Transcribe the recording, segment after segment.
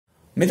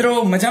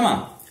મિત્રો મજામાં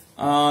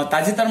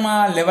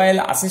તાજેતરમાં લેવાયેલ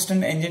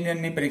આસિસ્ટન્ટ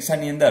એન્જિનિયરની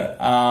પરીક્ષાની અંદર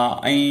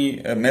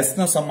અહીં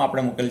મેથ્સનો સમ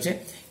આપણે મૂકેલ છે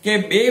કે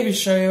બે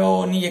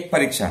વિષયોની એક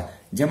પરીક્ષા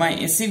જેમાં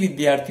 80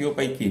 વિદ્યાર્થીઓ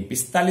પૈકી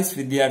 45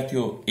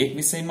 વિદ્યાર્થીઓ એક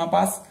વિષયમાં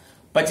પાસ,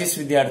 25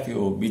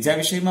 વિદ્યાર્થીઓ બીજા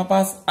વિષયમાં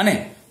પાસ અને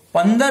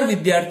 15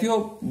 વિદ્યાર્થીઓ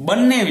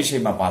બંને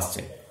વિષયમાં પાસ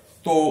છે.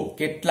 તો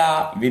કેટલા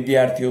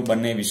વિદ્યાર્થીઓ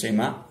બંને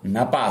વિષયમાં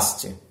નાપાસ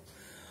છે?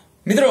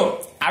 મિત્રો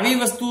આવી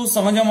વસ્તુ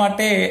સમજવા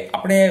માટે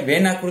આપણે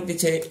વેન આકૃતિ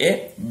છે એ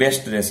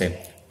બેસ્ટ રહેશે.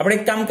 આપણે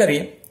એક કામ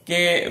કરીએ કે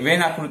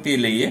વેન આકૃતિ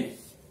લઈએ.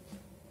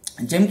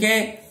 જેમ કે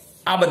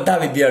આ બધા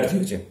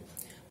વિદ્યાર્થીઓ છે,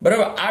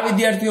 બરાબર. આ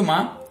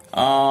વિદ્યાર્થીઓમાં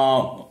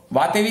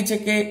વાત એવી છે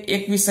કે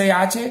એક વિષય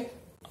આ છે,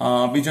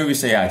 બીજો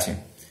વિષય આ છે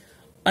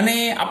અને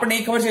આપણે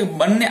એ ખબર છે કે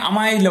બંને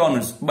આમાં એ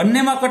લેવાનું છે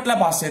બંનેમાં કેટલા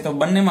પાસ છે, તો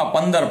બંનેમાં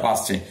 15 પાસ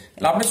છે.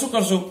 એટલે આપણે શું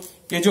કરશું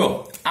કે જો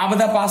આ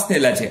બધા પાસ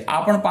થયેલા છે, આ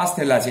પણ પાસ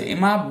થયેલા છે,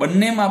 એમાં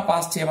બંનેમાં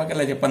પાસ છે એવા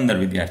કેટલા છે 15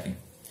 વિદ્યાર્થી.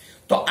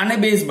 તો આને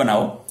બેઝ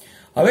બનાવો.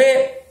 હવે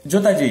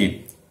જોતા જઈએ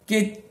કે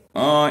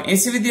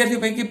 80 વિદ્યાર્થીઓ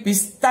પૈકી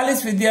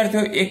 45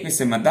 વિદ્યાર્થીઓ એક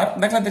વિષયમાં,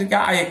 દાખલા તરીકે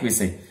આ એક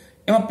વિષય,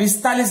 એમાં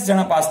 45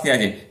 જણા પાસ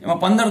થયા છે, એમાં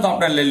 15 તો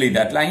આપણે લઈ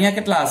લીધા, એટલે અહીંયા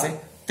કેટલા હશે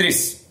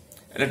 30.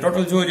 એટલે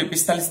ટોટલ જોવો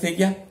 45 થઈ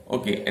ગયા.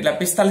 ઓકે, એટલે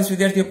 45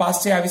 વિદ્યાર્થીઓ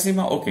પાસ છે આ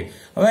વિષયમાં. ઓકે,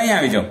 હવે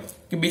અહીંયા આવી જાઓ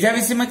કે બીજા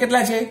વિષયમાં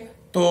કેટલા છે,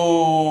 તો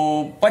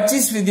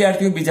 25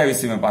 વિદ્યાર્થીઓ બીજા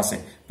વિષયમાં પાસ છે,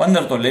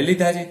 15 તો લઈ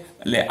લીધા છે,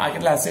 એટલે આ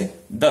કેટલા હશે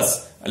 10.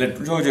 એટલે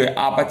જોજો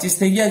આ 25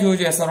 થઈ ગયા,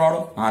 જોજો સરવાળો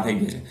હા થઈ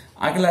ગયા છે.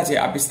 આ કેટલા છે,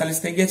 આ 45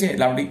 થઈ ગયા છે,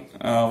 એટલે આપણી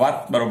વાત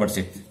બરોબર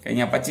છે કે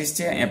અહીંયા 25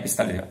 છે, અહીંયા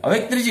 45 છે. હવે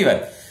ત્રીજી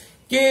વાત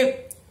કે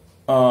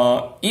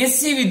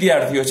 80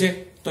 વિદ્યાર્થીઓ છે,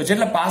 તો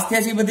જેટલા પાસ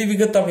થયા છે એ બધી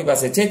વિગત તો આપણી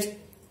પાસે છે જ.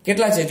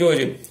 કેટલા છે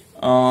જોજો,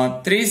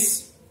 30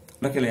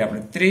 લખી લઈએ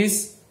આપણે, 30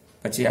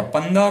 પછી આ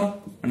 15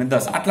 અને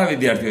 10 આટલા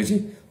વિદ્યાર્થીઓ છે.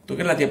 તો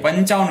કેટલા છે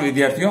 55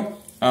 વિદ્યાર્થીઓ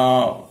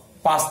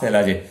પાસ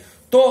થયેલા છે.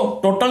 તો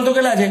ટોટલ તો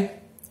કેટલા છે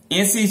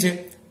 80 છે.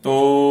 તો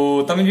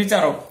તમે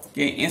વિચારો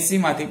કે 80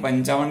 માંથી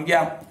 55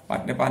 ગયા,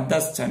 5 ને 5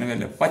 10 છે,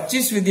 એટલે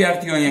 25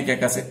 વિદ્યાર્થીઓ અહીંયા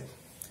ક્યાંક હશે.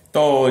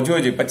 તો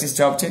જોજો 25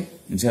 જવાબ છે,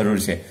 જરૂર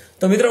છે.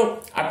 તો મિત્રો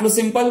આટલું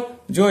સિમ્પલ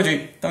જોજો,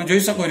 તમે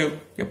જોઈ શકો છો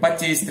કે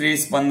 25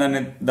 30 15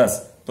 ને 10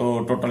 તો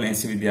ટોટલ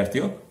 80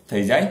 વિદ્યાર્થીઓ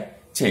થઈ જાય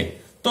છે.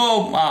 તો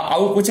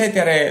આવું પૂછાય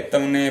ત્યારે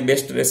તમને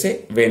બેસ્ટ રહેશે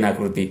વેન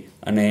આકૃતિ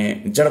અને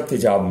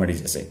ઝડપથી જવાબ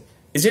મળી જશે.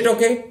 Is it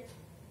okay?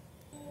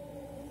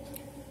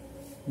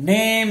 ને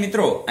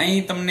મિત્રો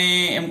અહીં તમને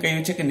એમ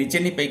કહ્યું છે કે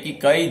નીચેની પૈકી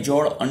કઈ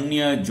જોડ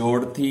અન્ય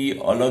જોડથી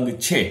અલગ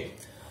છે.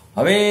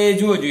 હવે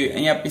જુઓ જોઈએ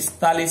અહીંયા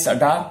 45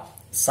 18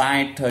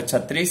 60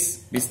 36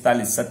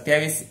 45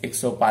 27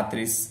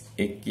 135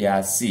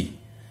 81.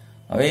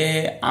 હવે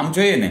આમ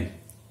જોઈએ ને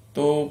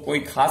તો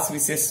કોઈ ખાસ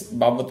વિશેષ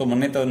બાબતો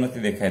મને તો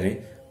નથી દેખાઈ રહી,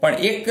 પણ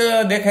એક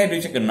દેખાઈ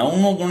રહ્યું છે કે 9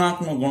 નો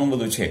ગુણાંકનું ઘણું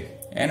બધું છે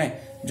એને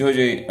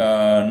જોજો.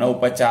 9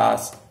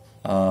 50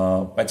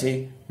 પછી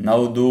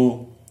 9 દુ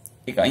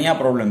એક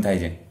અહીંયા પ્રોબ્લેમ થાય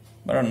છે,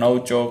 બરાબર. 9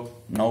 ચોક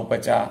 9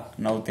 50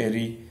 9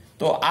 તેરી,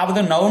 તો આ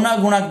બધા 9 ના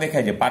ગુણાંક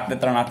દેખાય છે. 5 ને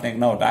 3 8 ને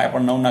 9, આ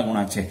પણ 9 ના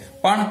ગુણાંક છે,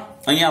 પણ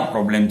અહીંયા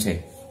પ્રોબ્લેમ છે.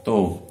 તો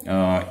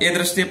એ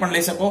દ્રષ્ટિએ પણ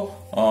લઈ શકો.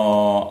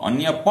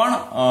 અન્ય પણ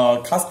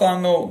ખાસ તો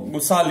આનો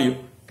ગુસ્સા લ્યો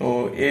તો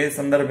એ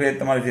સંદર્ભે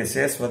તમારે જે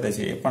શેષ વધે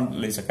છે એ પણ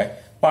લઈ શકાય.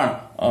 પણ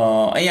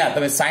અહીંયા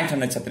તમે 60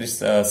 અને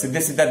 36 સીધે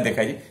સીધા જ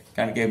દેખાય છે,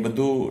 કારણ કે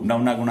બધું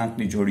 9 ના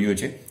ગુણાંકની જોડીઓ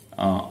છે,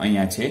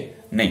 અહીંયા છે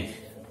નહીં.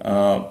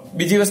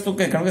 બીજી વસ્તુ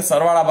કે ઘણું કે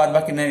સરવાળા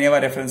બાદબાકીના એવા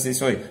રેફરન્સીસ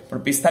હોય,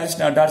 પણ 45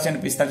 ને 18 છે અને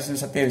 45 ને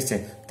 27 છે,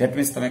 ધેટ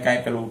મીન્સ તમે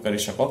કાંઈ પેલું કરી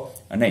શકો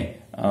નહીં.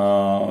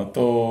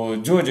 તો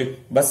જોજો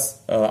બસ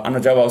આનો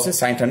જવાબ આવશે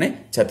 60 અને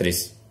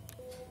 36.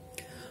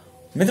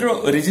 મિત્રો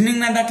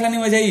રીઝનિંગના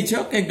દાખલાની વજહ એ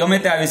છે કે ગમે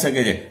તે આવી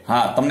શકે છે.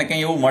 હા, તમને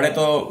કંઈ એવું મળે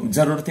તો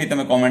જરૂરથી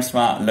તમે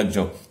કોમેન્ટ્સમાં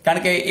લખજો,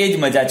 કારણ કે એ જ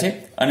મજા છે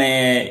અને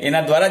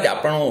એના દ્વારા જ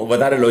આપણું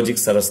વધારે લોજિક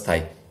સરસ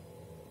થાય.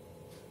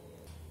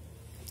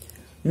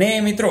 ને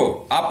મિત્રો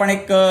આ પણ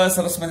એક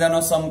સરસ મજાનો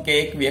સમ કે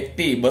એક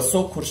વ્યક્તિ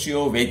 200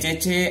 ખુરશીઓ વેચે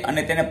છે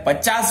અને તેને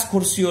 50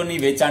 ખુરશીઓની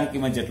વેચાણ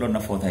કિંમત જેટલો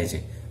નફો થાય છે,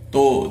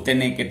 તો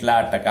તેને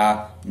કેટલા ટકા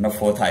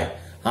નફો થાય?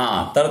 હા,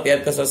 તરત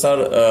યાદ કરશો સર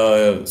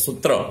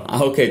સૂત્ર.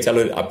 ઓકે,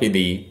 ચાલો આપી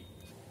દઈએ.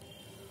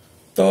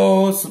 તો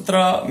સૂત્ર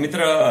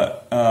મિત્ર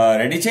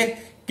રેડી છે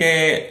કે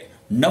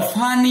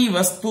નફાની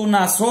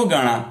વસ્તુના 100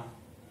 ગણા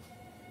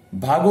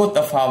ભાગો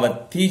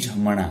તફાવતથી જ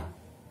હમણાં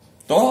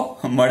તો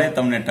મળે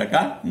તમને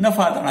ટકા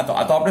નફા તણા. તો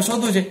આ તો આપણે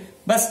શોધવું છે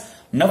બસ.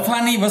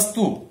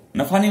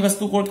 નફાની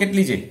વસ્તુ કોણ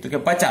કેટલી છે, તો કે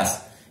 50.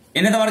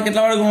 એને તમારે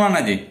કેટલા વડે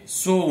ગુણવાના છે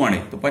 100 વડે,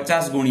 તો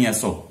 50 ગુણ્યા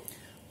 100.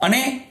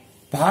 અને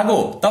ભાગો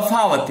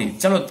તફાવતથી,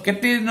 ચલો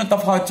કેટલીનો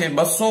તફાવત છે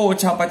 200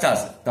 ઓછા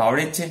 50, તો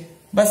આવડે જ છે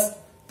બસ.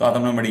 તો આ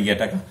તમને મળી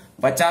ગયા ટકા.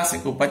 50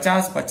 ×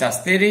 50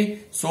 50 તેરી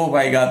 100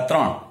 ભાગ્યા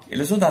 3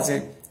 એટલે શું થશે,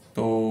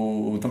 તો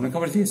તમને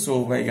ખબર છે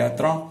 100 ભાગ્યા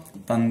 3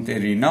 3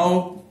 તેરી 9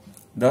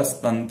 10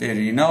 3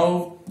 તેરી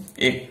 9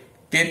 1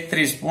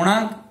 33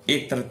 પૂર્ણાંક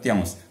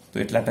 1/3, તો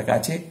એટલા ટકા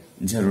છે,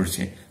 જરૂર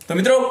છે. તો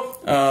મિત્રો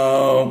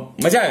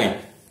મજા આવી.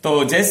 તો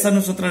જયેશ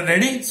સરનું સૂત્ર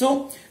રેડી. શું?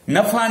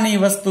 નફાની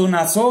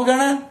વસ્તુના 100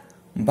 ગણા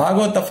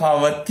ભાગો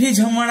તફાવતથી જ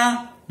હમણાં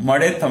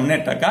મળે તમને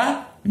ટકા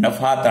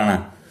નફા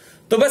તણા.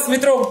 તો બસ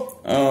મિત્રો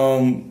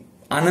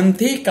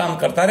આનંદથી કામ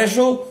કરતા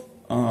રહેશો.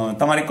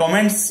 તમારી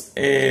કોમેન્ટ્સ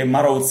એ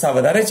મારો ઉત્સાહ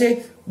વધારે છે.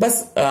 બસ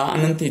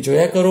આનંદથી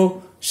જોયા કરો,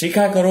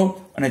 શીખ્યા કરો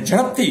અને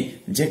ઝડપથી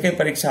જે કંઈ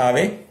પરીક્ષા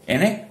આવે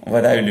એને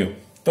વધાવી લ્યો.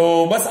 તો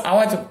બસ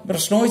આવા જ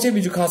પ્રશ્નો હોય છે,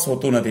 બીજું ખાસ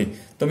હોતું નથી.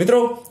 તો મિત્રો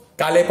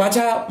કાલે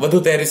પાછા વધુ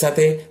તૈયારી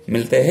સાથે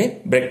મિલતે હૈ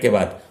બ્રેક કે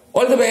બાદ.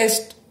 All the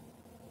best.